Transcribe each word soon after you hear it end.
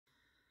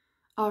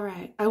All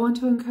right, I want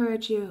to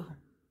encourage you.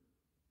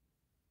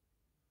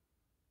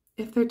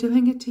 If they're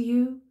doing it to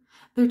you,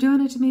 they're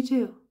doing it to me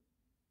too.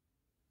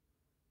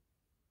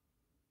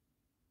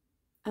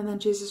 And then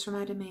Jesus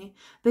reminded me,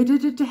 they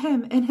did it to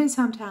him in his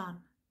hometown.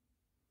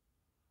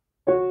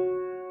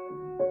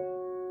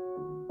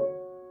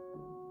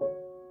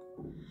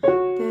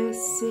 They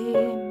see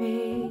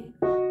me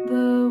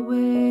the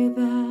way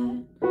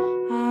that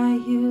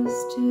I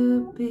used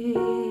to be.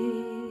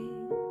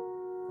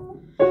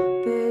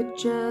 They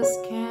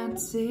just can't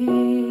see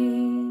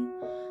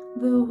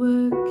the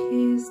work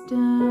he's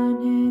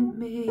done in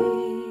me.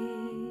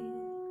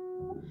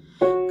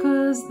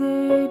 'Cause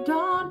they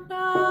don't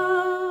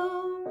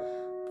know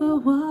the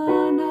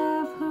one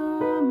of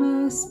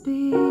whom I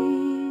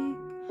speak.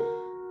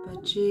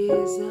 But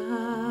Jesus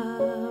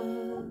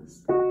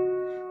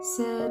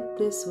said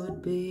this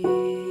would be.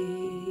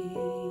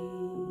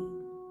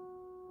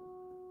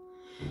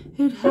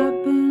 It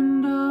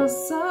happened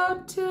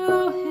also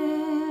to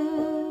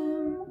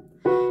him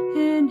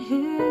in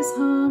his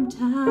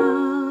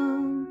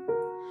hometown.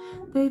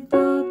 They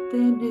thought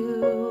they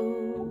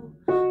knew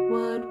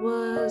what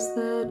was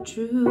the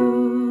truth,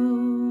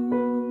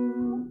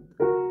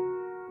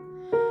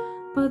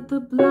 but the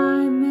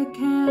blind, they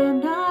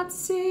cannot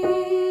see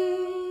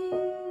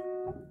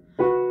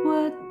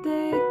what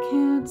they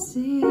can't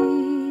see.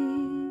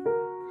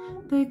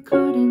 They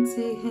couldn't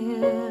see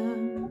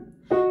him,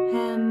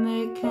 and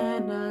they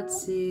cannot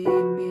see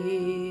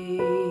me.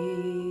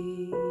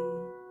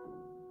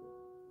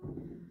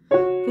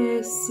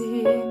 They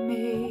see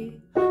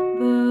me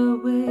the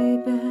way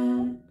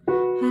that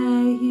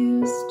I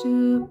used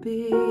to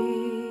be.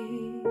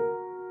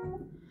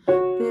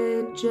 They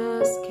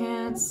just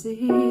can't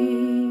see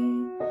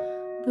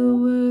the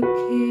work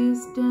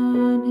he's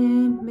done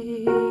in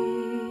me.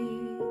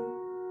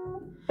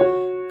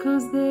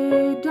 'Cause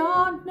they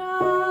don't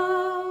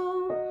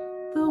know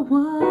the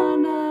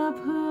one of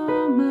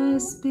whom I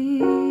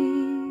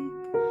speak.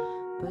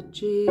 But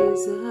Jesus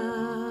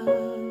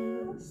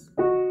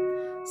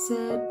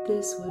said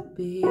this would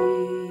be.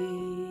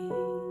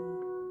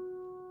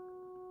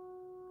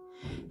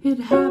 It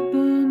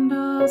happened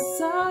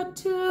also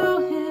to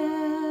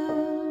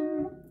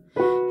him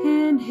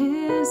in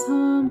his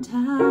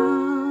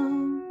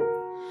hometown.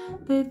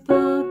 They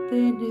thought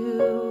they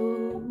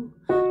knew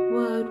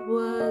what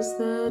was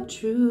the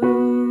truth,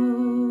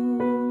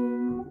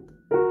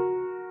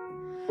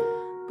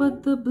 but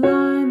the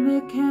blind,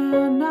 they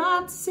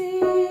cannot see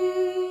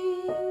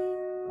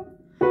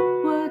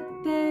what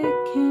they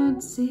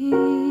can't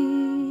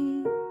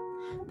see.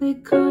 They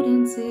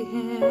couldn't see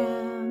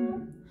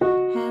him,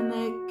 and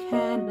they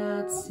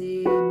cannot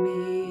see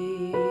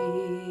me.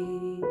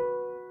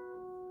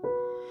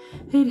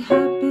 It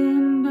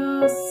happened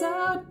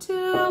also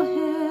to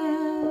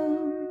him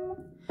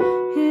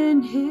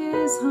in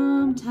his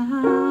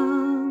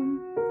hometown.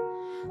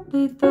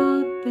 They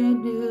thought they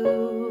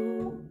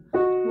knew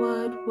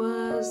what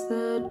was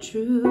the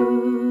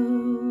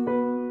truth,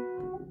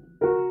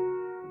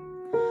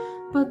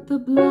 but the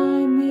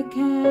blind, they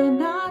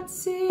cannot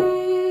see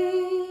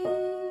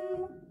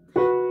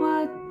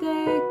what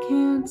they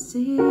can't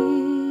see.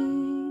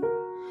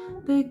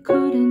 They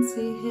couldn't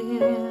see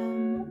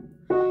him,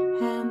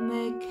 and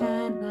they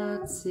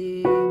cannot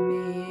see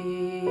me.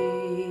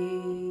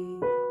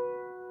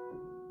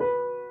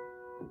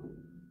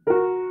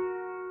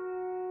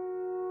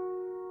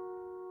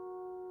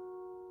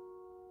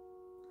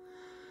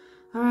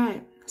 All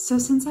right, so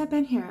since I've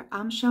been here,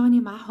 I'm showing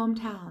you my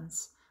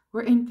hometowns.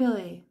 We're in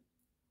Philly.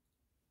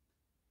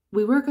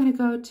 We were going to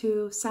go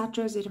to South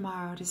Jersey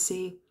tomorrow to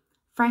see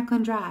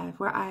Franklin Drive,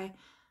 where I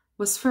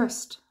was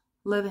first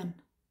living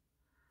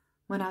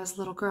when I was a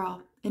little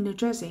girl in New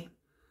Jersey.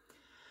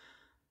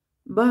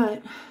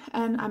 But,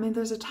 and I mean,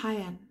 there's a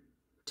tie-in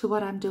to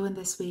what I'm doing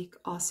this week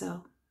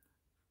also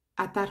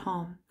at that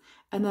home.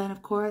 And then,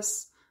 of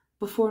course,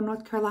 before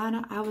North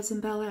Carolina, I was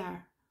in Bel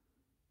Air.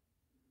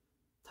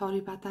 Told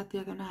you about that the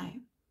other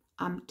night.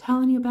 I'm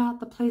telling you about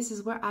the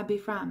places where I be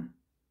from.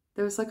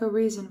 There's like a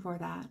reason for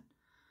that.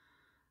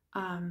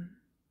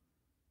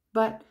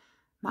 But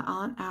my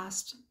aunt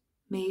asked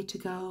me to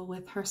go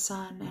with her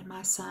son and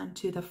my son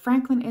to the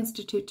Franklin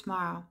Institute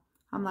tomorrow.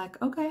 I'm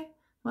like, okay,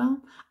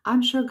 well,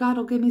 I'm sure God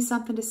will give me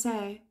something to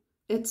say.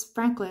 It's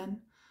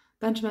Franklin,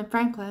 Benjamin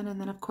Franklin. And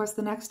then, of course,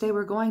 the next day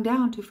we're going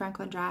down to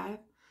Franklin Drive.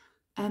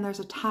 And there's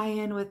a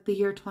tie-in with the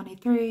year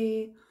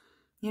 23.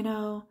 You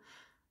know,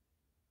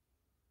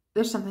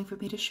 there's something for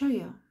me to show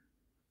you.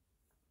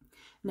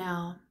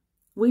 Now,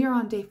 we are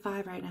on day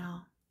 5 right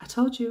now. I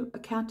told you a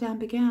countdown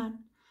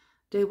began.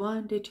 Day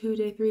 1, day 2,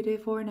 day 3, day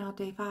 4, now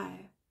day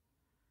 5.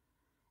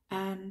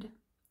 And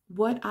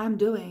what I'm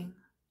doing,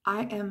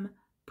 I am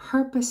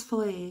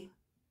purposefully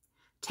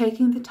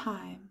taking the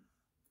time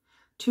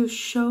to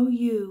show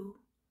you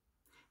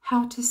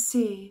how to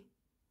see,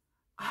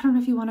 I don't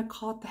know if you want to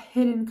call it the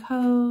hidden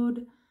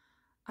code.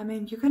 I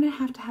mean, you're going to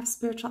have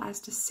spiritual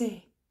eyes to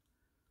see.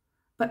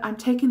 But I'm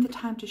taking the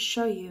time to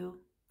show you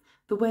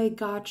the way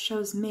God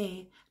shows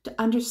me to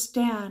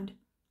understand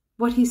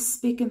what he's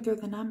speaking through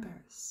the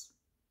numbers.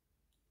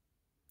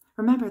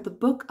 Remember, the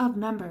book of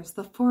Numbers,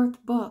 the 4th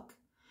book,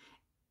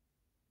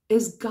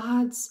 is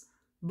God's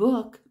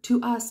book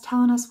to us,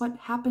 telling us what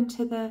happened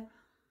to the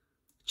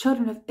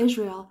children of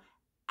Israel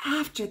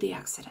after the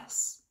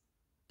Exodus,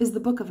 is the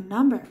book of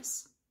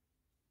Numbers.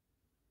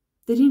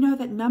 Did you know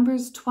that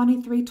Numbers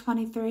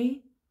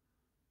 23:23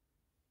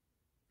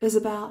 is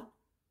about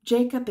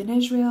Jacob and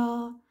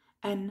Israel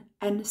and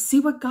see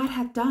what God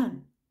had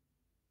done?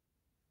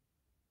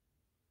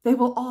 They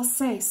will all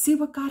say, see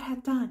what God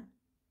had done.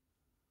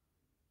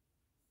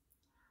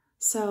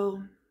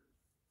 So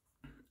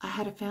I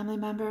had a family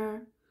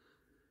member,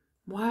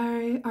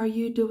 why are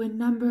you doing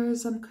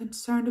Numbers? I'm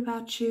concerned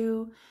about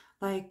you.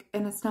 And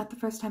it's not the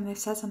first time they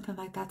said something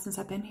like that since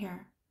I've been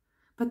here.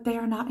 But they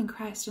are not in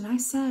Christ. And I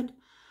said,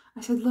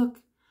 look,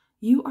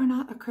 you are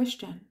not a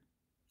Christian.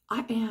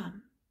 I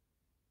am.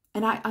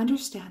 And I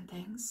understand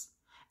things.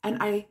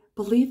 And I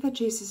believe that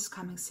Jesus is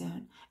coming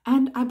soon.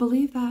 And I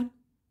believe that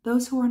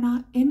those who are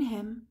not in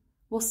him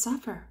will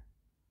suffer.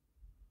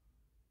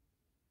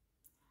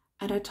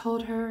 And I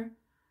told her,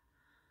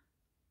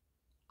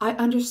 I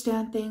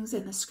understand things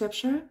in the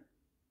scripture.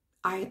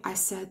 I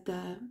said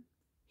the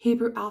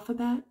Hebrew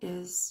alphabet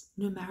is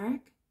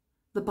numeric.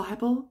 The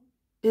Bible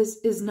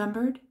is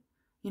numbered.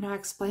 I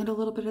explained a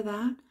little bit of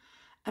that.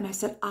 And I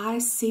said, I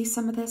see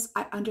some of this.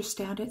 I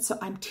understand it. So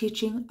I'm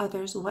teaching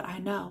others what I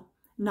know.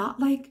 Not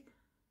like,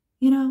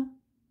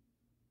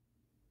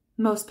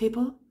 most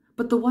people,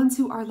 but the ones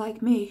who are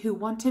like me, who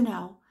want to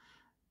know,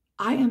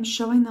 I am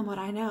showing them what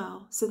I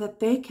know so that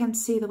they can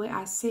see the way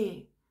I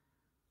see,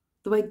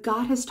 the way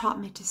God has taught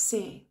me to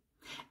see.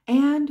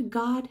 And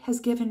God has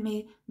given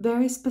me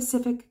very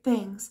specific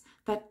things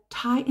that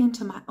tie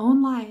into my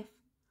own life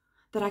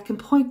that I can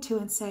point to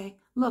and say,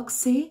 look,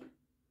 see?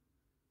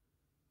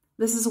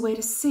 This is a way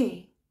to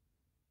see.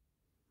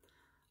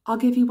 I'll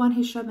give you one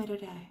he showed me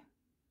today.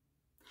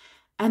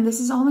 And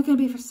this is only going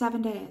to be for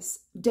 7 days.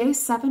 Day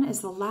 7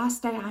 is the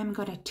last day I'm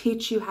going to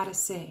teach you how to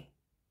see.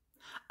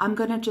 I'm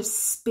going to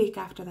just speak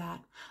after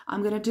that.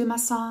 I'm going to do my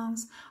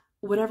songs.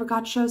 Whatever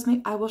God shows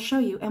me, I will show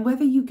you. And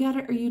whether you get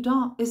it or you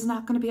don't is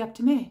not going to be up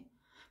to me,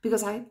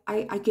 because I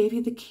gave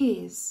you the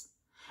keys.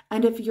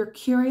 And if you're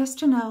curious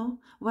to know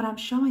what I'm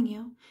showing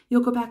you,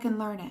 you'll go back and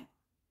learn it.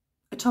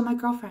 I told my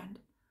girlfriend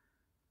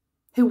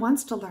who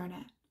wants to learn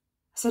it,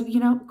 I said,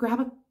 grab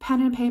a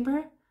pen and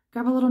paper,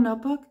 grab a little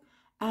notebook,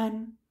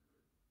 and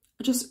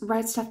just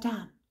write stuff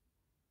down.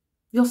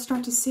 You'll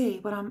start to see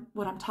what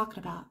I'm talking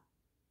about.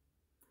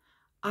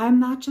 I'm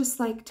not just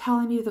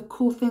telling you the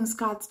cool things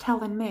God's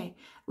telling me,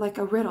 like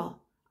a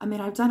riddle.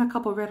 I've done a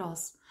couple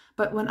riddles,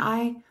 but when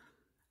I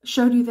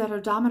showed you that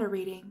odometer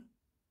reading,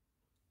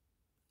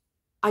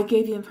 I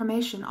gave you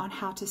information on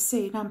how to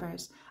see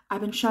numbers.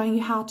 I've been showing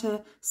you how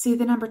to see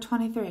the number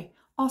 23,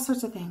 all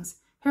sorts of things.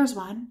 Here's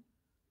one.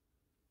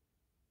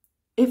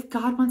 If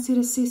God wants you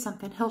to see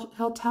something,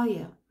 he'll tell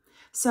you.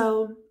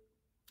 So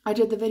I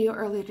did the video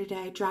earlier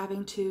today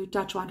driving to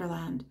Dutch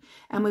Wonderland,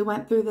 and we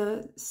went through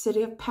the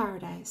city of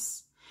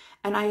paradise.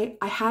 And I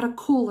had a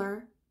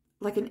cooler,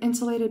 like an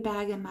insulated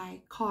bag in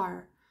my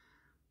car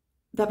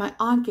that my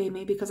aunt gave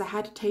me because I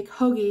had to take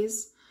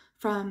hoagies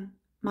from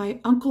my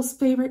uncle's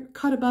favorite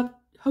cut above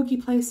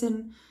hoagie place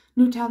in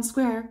Newtown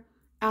Square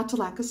out to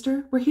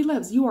Lancaster, where he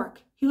lives,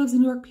 York. He lives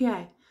in York,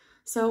 PA.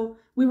 So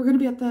we were going to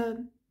be at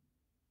the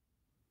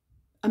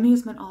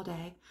amusement all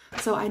day.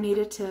 So I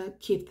needed to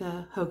keep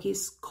the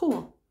hoagies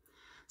cool.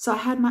 So I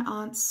had my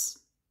aunt's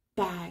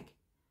bag,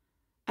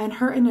 and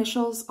her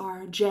initials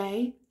are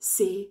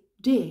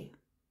JCD.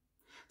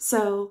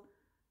 So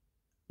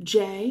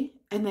J,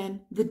 and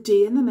then the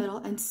D in the middle,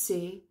 and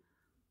C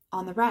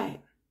on the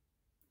right.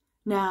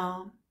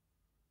 Now,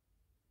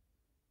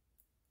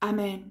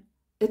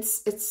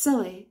 it's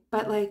silly,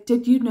 but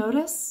did you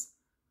notice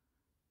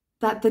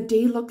that the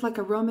D looked like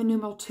a Roman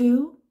numeral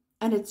 2,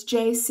 and it's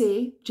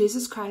JC,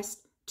 Jesus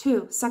Christ,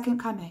 2, second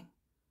coming?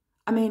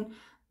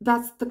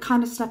 That's the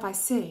kind of stuff I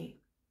see.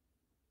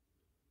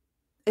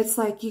 It's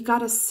you got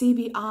to see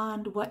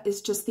beyond what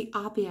is just the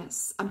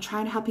obvious. I'm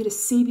trying to help you to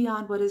see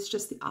beyond what is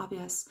just the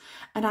obvious.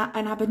 And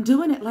I've been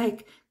doing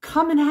it,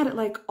 coming at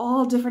it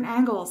all different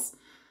angles.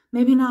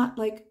 Maybe not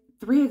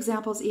 3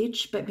 examples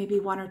each, but maybe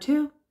 1 or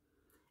 2.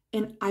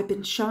 And I've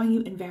been showing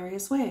you in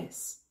various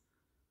ways.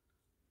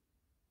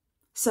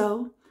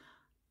 So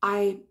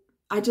I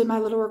did my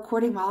little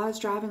recording while I was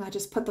driving. I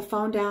just put the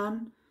phone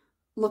down,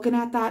 looking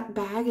at that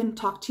bag, and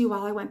talked to you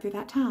while I went through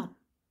that town.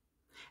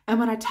 And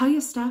when I tell you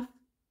stuff,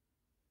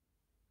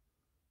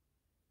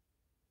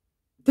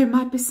 there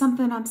might be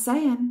something I'm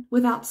saying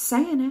without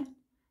saying it.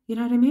 You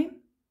know what I mean?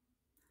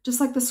 Just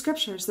like the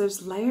scriptures,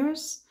 there's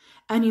layers,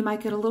 and you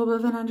might get a little bit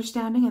of an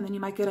understanding, and then you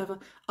might get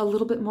a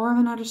little bit more of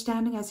an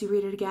understanding as you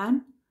read it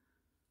again.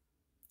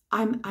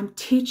 I'm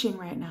teaching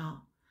right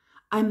now.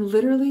 I'm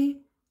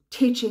literally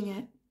teaching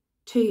it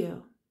to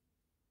you.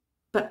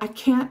 But I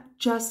can't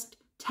just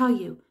tell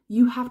you.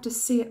 You have to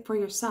see it for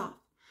yourself.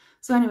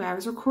 So anyway, I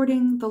was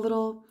recording the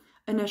little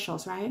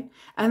initials, right?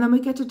 And then we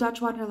get to Dutch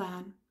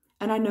Wonderland,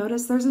 and I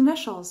noticed there's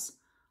initials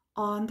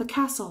on the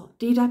castle,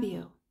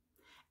 DW.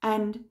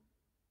 And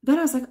then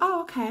I was like,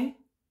 oh, okay.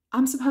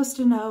 I'm supposed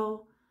to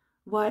know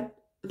what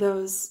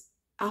those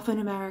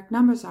alphanumeric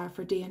numbers are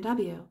for D and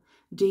W.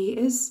 D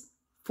is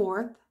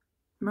 4th.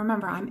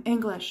 Remember, I'm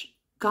English.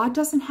 God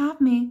doesn't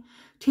have me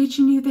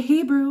teaching you the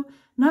Hebrew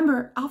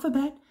number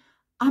alphabet.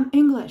 I'm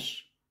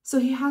English. So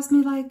he has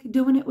me like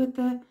doing it with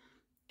the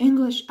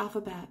English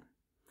alphabet.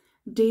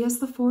 D is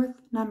the 4th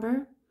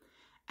number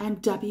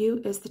and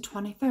W is the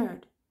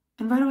 23rd.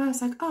 And right away I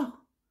was like, oh,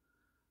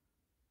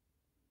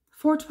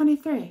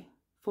 423.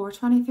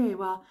 423.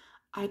 Well,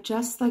 I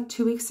just like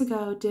 2 weeks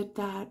ago did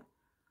that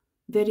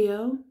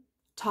video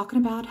talking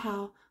about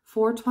how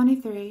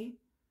 423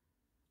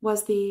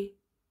 was the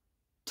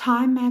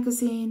Time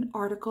magazine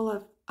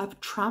article of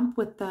Trump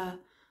with the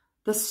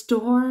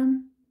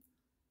storm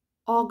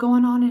all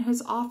going on in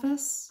his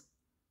office,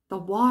 the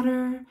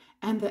water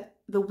and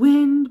the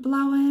wind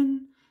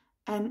blowing,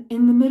 and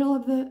in the middle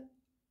of the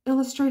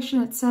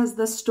illustration it says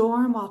the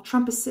storm while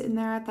Trump is sitting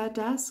there at that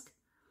desk.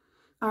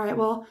 All right,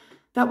 well,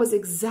 that was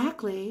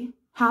exactly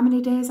how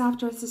many days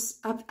after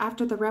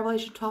the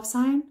Revelation 12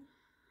 sign?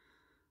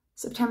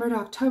 September to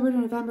October to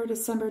November,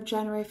 December,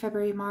 January,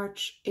 February,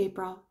 March,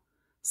 April.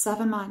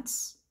 7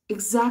 months.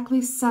 Exactly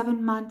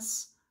 7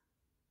 months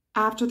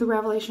after the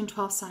Revelation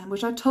 12 sign,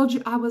 which I told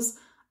you I was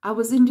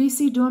in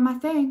DC doing my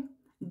thing.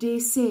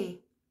 DC.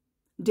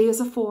 D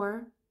is a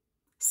 4.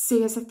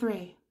 C is a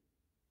 3.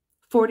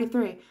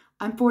 43.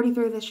 I'm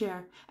 43 this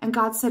year. And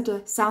God said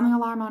to sound the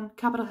alarm on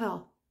Capitol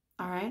Hill.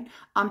 All right?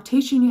 I'm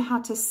teaching you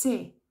how to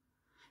see.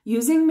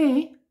 Using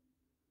me,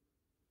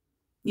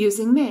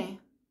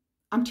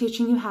 I'm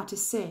teaching you how to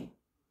see.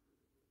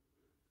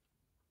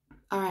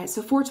 All right,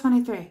 so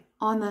 423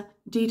 on the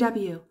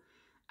DW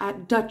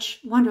at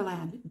Dutch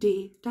Wonderland,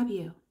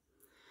 DW.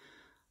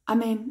 I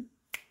mean,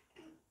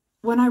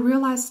 when I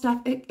realize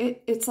stuff,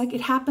 it's like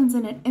it happens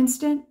in an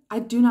instant. I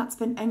do not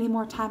spend any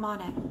more time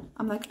on it.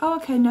 I'm like, oh,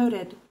 okay,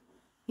 noted,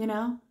 you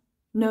know,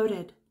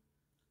 noted.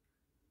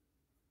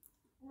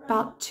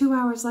 About 2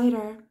 hours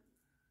later,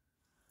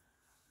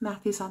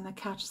 Matthew's on the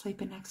couch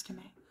sleeping next to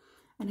me,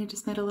 and he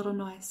just made a little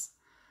noise.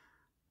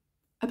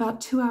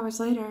 About 2 hours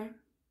later,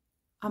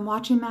 I'm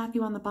watching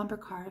Matthew on the bumper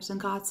cars, and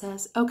God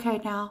says, okay,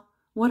 now,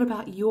 what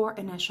about your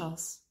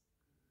initials?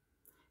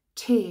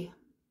 T.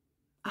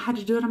 I had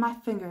to do it on my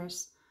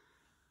fingers.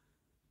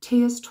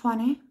 T is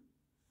 20.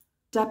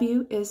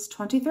 W is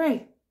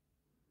 23.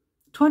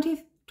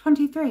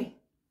 23.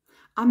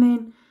 I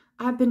mean,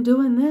 I've been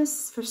doing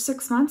this for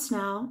 6 months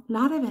now.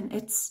 Not even.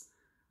 It's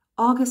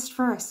August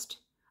 1st.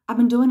 I've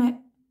been doing it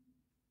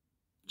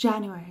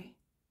January,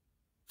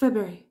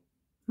 February,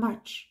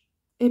 March,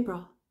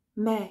 April,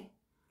 May,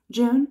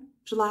 June,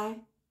 July.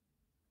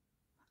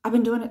 I've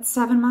been doing it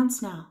 7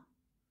 months now.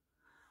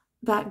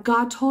 That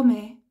God told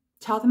me,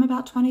 tell them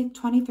about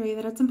 2023,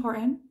 that it's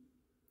important.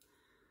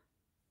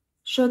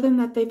 Show them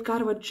that they've got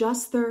to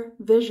adjust their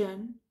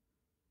vision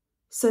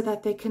so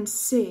that they can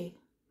see.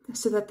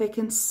 So that they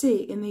can see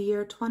in the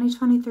year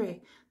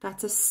 2023.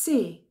 That's a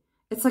C.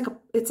 It's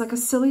like a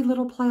silly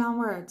little play on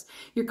words.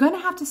 You're going to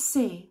have to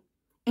see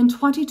in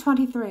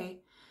 2023.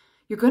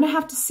 You're going to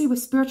have to see with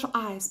spiritual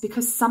eyes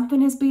because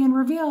something is being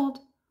revealed.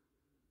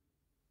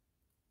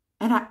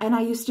 And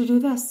I used to do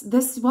this.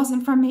 This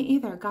wasn't from me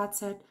either. God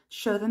said,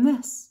 show them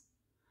this.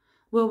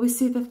 Will we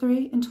see the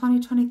 3 in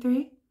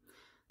 2023?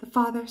 The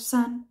Father,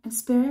 Son, and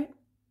Spirit?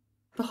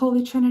 The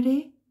Holy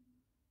Trinity?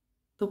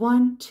 The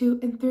 1, 2,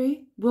 and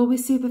 3? Will we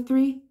see the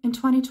 3 in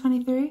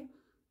 2023?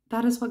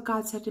 That is what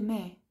God said to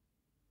me.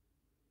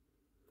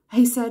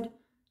 He said,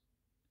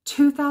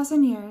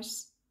 2,000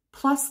 years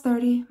plus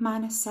 30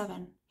 minus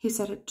 7. He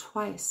said it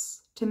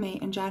twice to me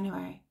in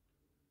January.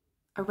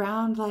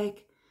 Around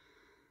like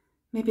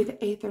maybe the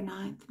 8th or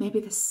 9th, maybe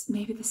the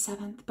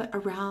 7th, but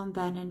around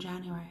then in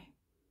January.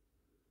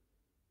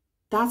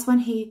 That's when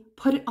he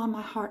put it on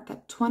my heart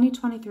that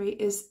 2023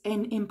 is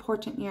an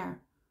important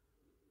year.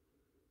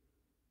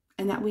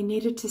 And that we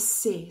needed to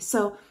see.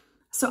 So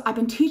I've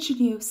been teaching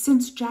you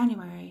since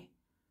January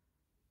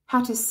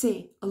how to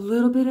see a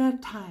little bit at a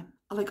time,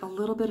 like a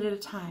little bit at a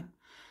time.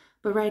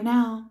 But right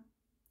now,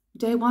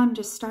 day 1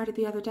 just started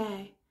the other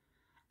day.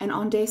 And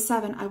on day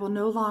 7, I will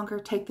no longer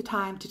take the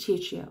time to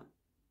teach you.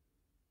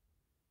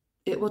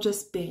 It will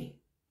just be.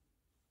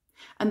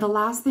 And the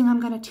last thing I'm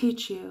going to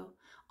teach you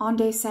on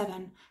day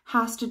 7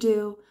 has to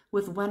do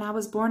with when I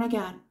was born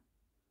again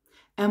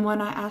and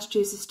when I asked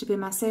Jesus to be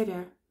my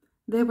Savior.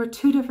 They were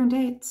 2 different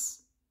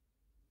dates.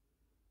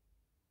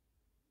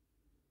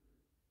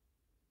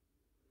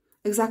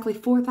 Exactly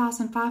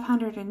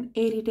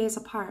 4,580 days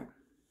apart.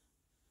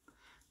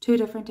 2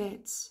 different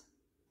dates.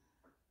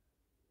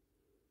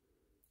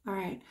 All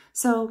right,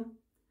 so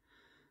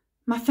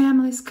my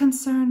family's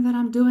concerned that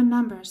I'm doing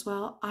numbers.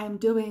 Well, I'm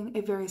doing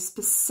a very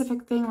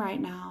specific thing right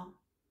now.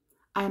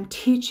 I'm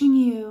teaching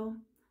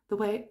you the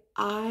way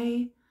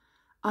I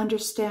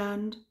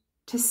understand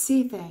to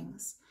see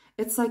things.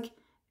 It's like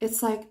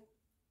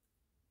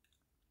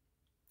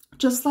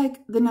just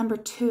like the number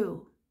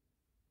 2.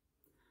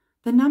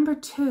 The number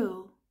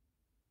 2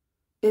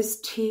 is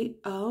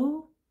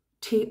T-O,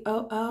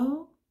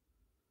 T-O-O.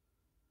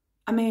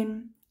 I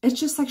mean, it's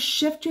just like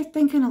shift your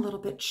thinking a little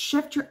bit,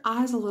 shift your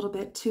eyes a little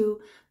bit to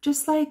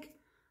just like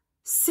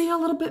see a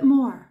little bit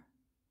more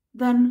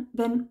than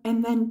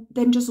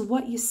just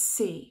what you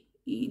see.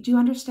 Do you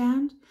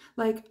understand?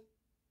 Like,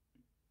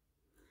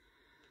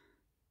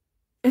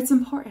 it's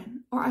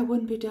important, or I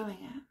wouldn't be doing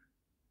it.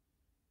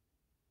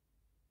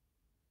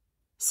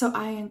 So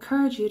I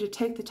encourage you to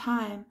take the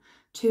time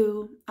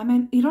to, I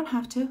mean, you don't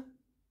have to.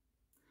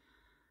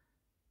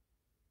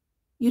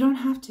 You don't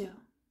have to,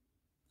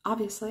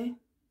 obviously.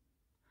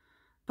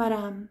 But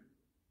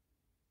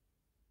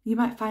you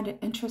might find it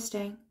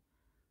interesting,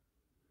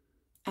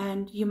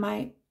 and you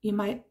might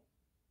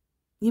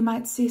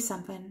see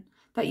something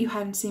that you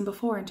hadn't seen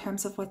before in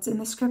terms of what's in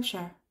the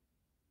scripture.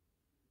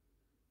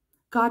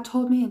 God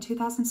told me in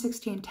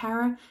 2016,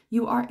 Tara,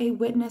 you are a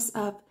witness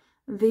of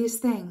these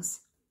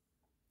things.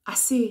 I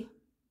see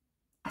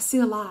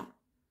a lot,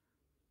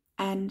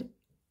 and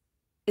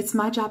it's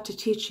my job to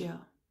teach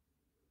you.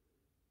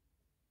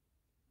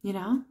 You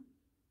know,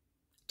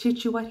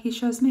 teach you what he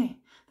shows me.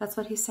 That's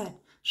what he said.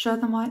 Show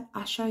them what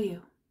I show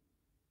you.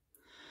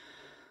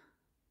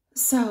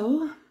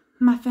 So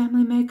my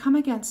family may come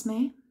against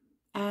me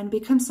and be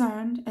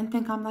concerned and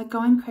think I'm like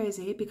going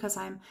crazy because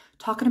I'm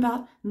talking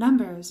about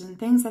numbers and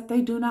things that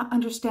they do not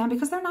understand,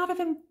 because they're not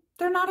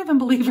even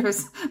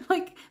believers.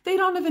 Like, they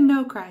don't even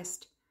know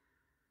Christ.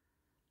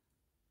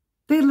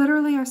 They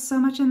literally are so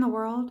much in the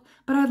world,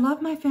 but I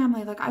love my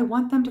family. Like, I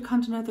want them to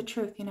come to know the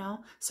truth, you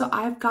know? So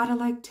I've got to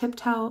like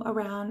tiptoe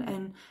around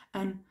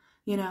and,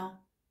 you know,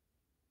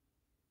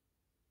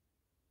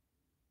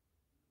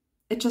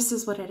 it just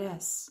is what it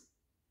is.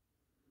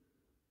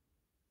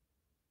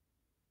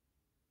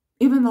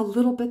 Even the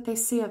little bit they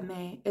see of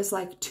me is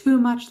like too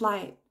much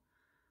light.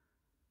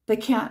 They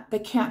can't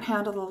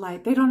handle the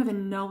light. They don't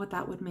even know what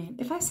that would mean.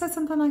 If I said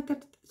something like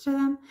that to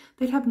them,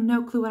 they'd have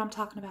no clue what I'm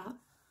talking about.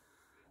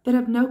 They'd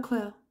have no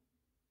clue.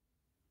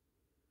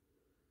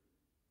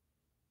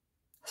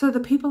 So the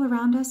people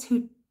around us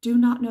who do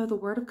not know the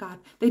Word of God,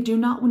 they do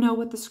not know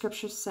what the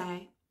scriptures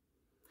say.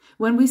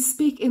 When we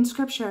speak in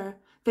scripture,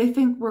 they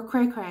think we're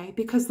cray-cray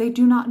because they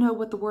do not know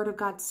what the Word of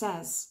God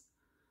says.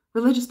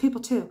 Religious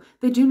people too.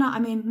 They do not, I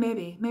mean,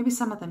 maybe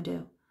some of them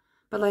do.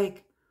 But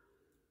like,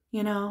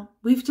 you know,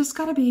 we've just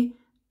got to be,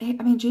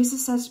 I mean,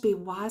 Jesus says to be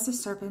wise as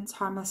serpents,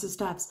 harmless as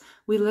doves.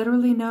 We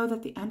literally know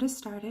that the end has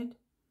started.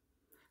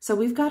 So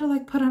we've got to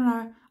like put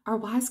on our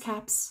wise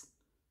caps,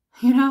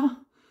 you know?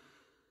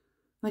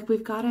 Like,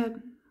 we've got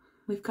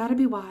to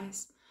be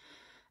wise.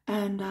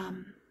 And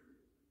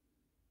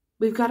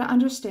we've got to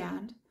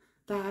understand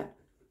that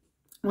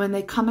when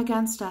they come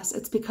against us,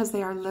 it's because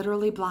they are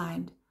literally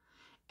blind.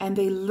 And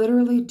they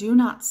literally do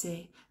not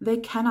see. They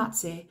cannot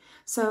see.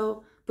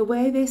 So the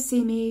way they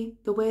see me,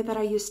 the way that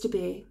I used to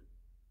be,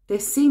 they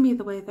see me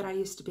the way that I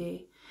used to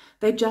be.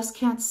 They just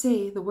can't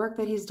see the work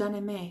that he's done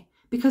in me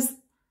because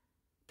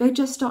they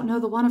just don't know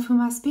the one of whom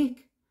I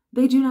speak.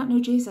 They do not know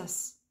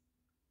Jesus.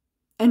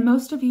 And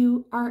most of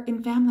you are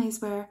in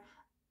families where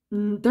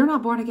they're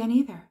not born again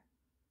either.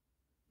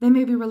 They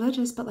may be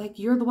religious, but like,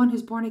 you're the one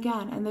who's born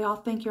again, and they all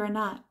think you're a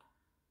nut.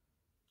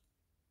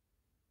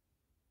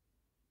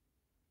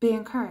 Be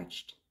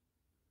encouraged.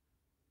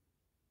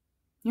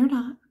 You're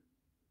not.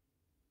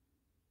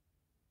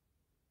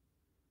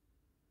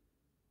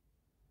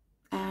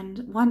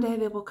 And one day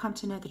they will come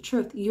to know the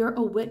truth. You're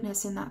a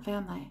witness in that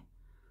family.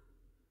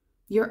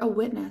 You're a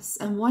witness.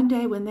 And one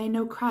day when they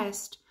know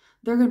Christ,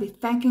 they're going to be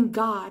thanking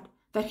God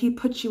that he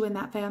put you in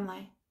that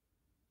family.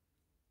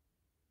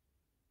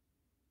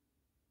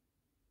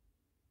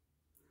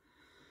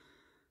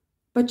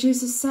 But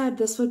Jesus said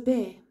this would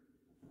be.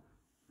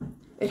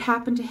 It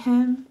happened to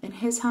him in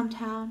his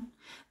hometown.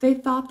 They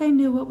thought they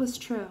knew what was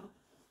true.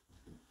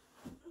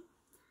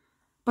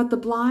 But the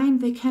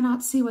blind, they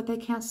cannot see what they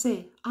can't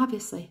see.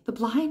 Obviously, the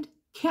blind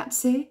can't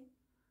see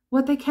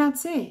what they can't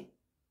see.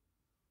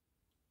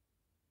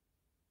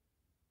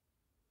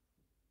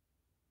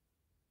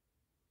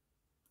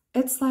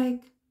 It's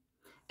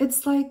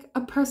like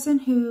a person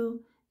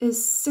who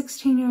is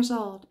 16 years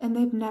old and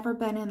they've never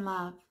been in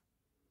love.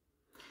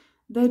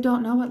 They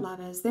don't know what love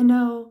is. They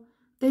know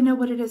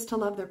what it is to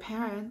love their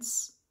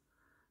parents,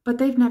 but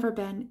they've never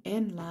been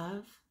in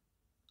love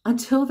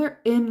until they're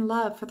in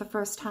love for the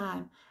first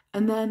time.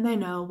 And then they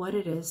know what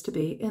it is to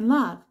be in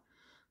love.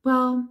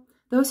 Well,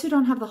 those who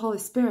don't have the Holy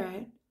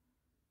Spirit,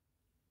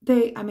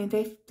 they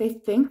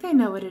think they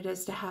know what it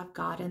is to have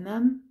God in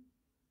them,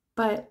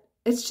 but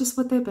it's just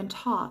what they've been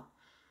taught.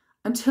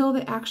 Until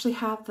they actually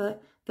have the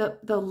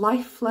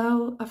life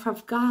flow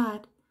of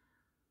God,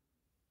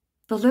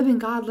 the living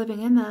God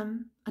living in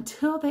them,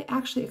 until they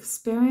actually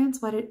experience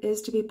what it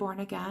is to be born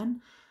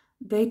again,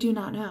 they do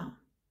not know.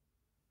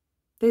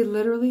 They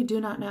literally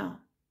do not know.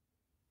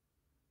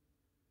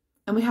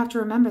 And we have to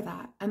remember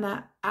that. And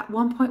that at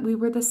one point we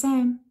were the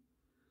same.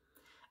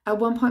 At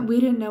one point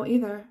we didn't know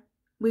either.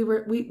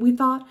 We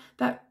thought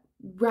that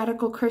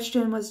radical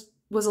Christian was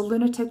a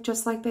lunatic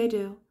just like they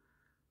do.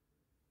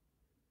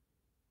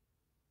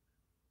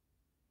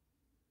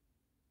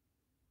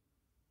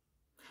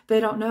 They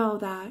don't know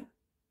that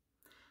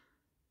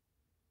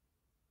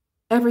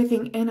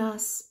Everything in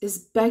us is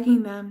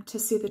begging them to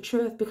see the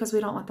truth because we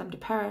don't want them to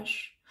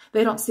perish.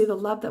 They don't see the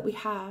love that we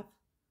have.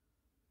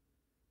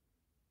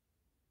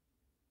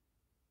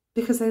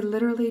 Because they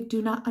literally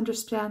do not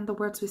understand the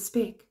words we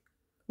speak.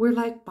 We're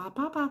like, ba,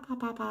 ba, ba, ba,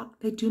 ba, ba.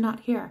 They do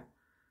not hear.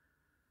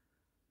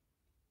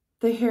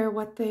 They hear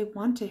what they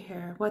want to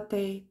hear, what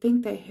they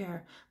think they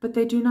hear, but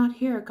they do not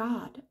hear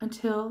God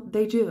until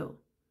they do.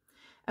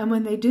 And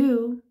when they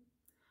do,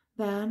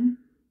 then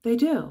they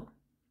do.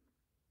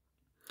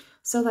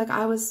 So like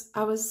I was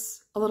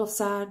a little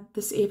sad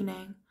this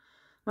evening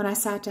when I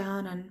sat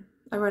down and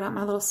I wrote out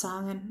my little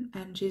song,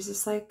 and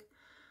Jesus like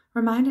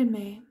reminded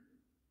me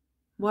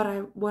what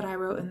I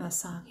wrote in this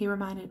song. He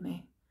reminded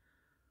me.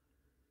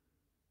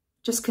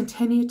 Just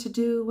continue to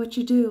do what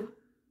you do.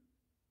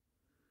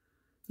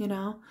 You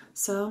know?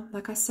 So,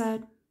 like I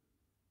said,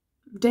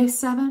 day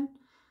 7,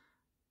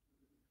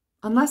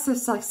 unless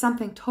it's like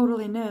something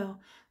totally new,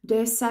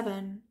 day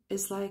 7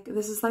 is like,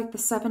 this is like the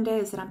 7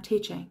 days that I'm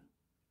teaching.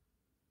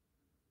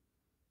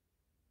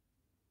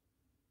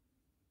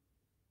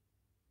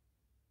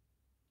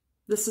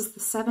 This is the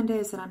 7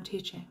 days that I'm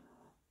teaching.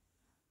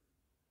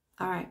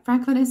 All right,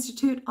 Franklin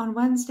Institute on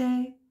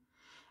Wednesday,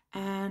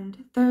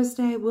 and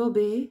Thursday will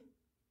be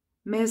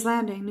Mays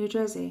Landing, New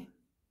Jersey,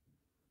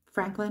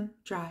 Franklin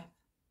Drive.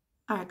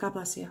 All right, God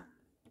bless you.